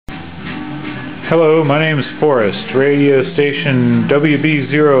Hello, my name is Forrest, radio station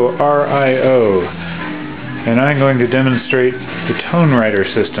WB0RIO, and I'm going to demonstrate the tone writer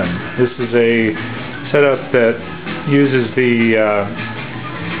system. This is a setup that uses the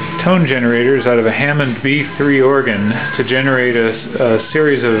tone generators out of a Hammond B3 organ to generate a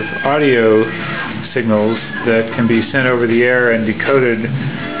series of audio signals that can be sent over the air and decoded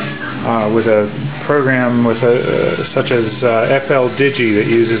with a program such as fldigi that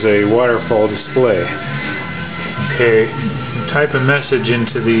uses a waterfall display. Okay, type a message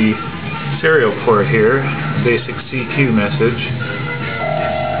into the serial port here, basic CQ message,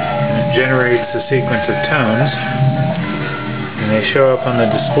 and it generates a sequence of tones, and they show up on the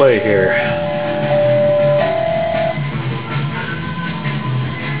display here.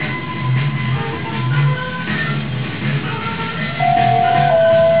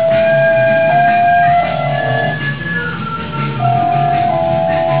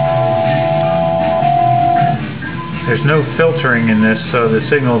 There's no filtering in this, so the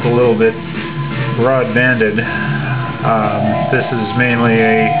signal's a little bit broad-banded. This is mainly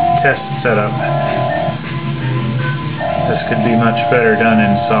a test setup. This could be much better done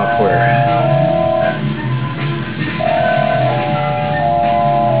in software.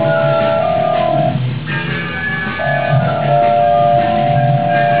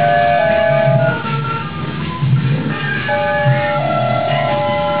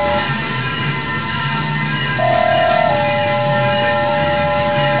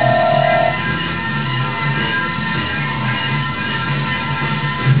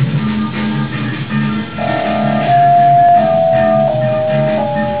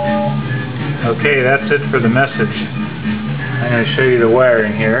 Okay, that's it for the message. I'm going to show you the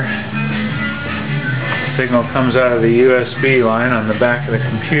wiring here. The signal comes out of the USB line on the back of the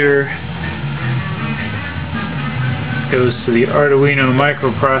computer, goes to the Arduino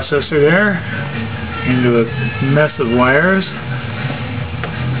microprocessor there, into a mess of wires.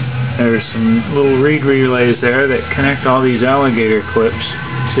 There's some little reed relays there that connect all these alligator clips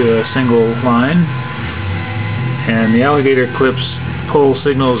to a single line, and the alligator clips pull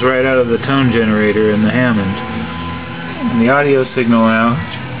signals right out of the tone generator in the Hammond. And the audio signal now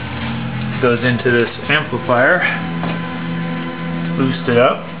goes into this amplifier to boost it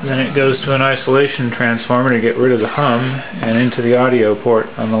up. Then it goes to an isolation transformer to get rid of the hum, and into the audio port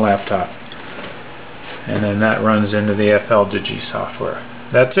on the laptop. And then that runs into the fldigi software.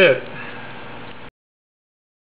 That's it.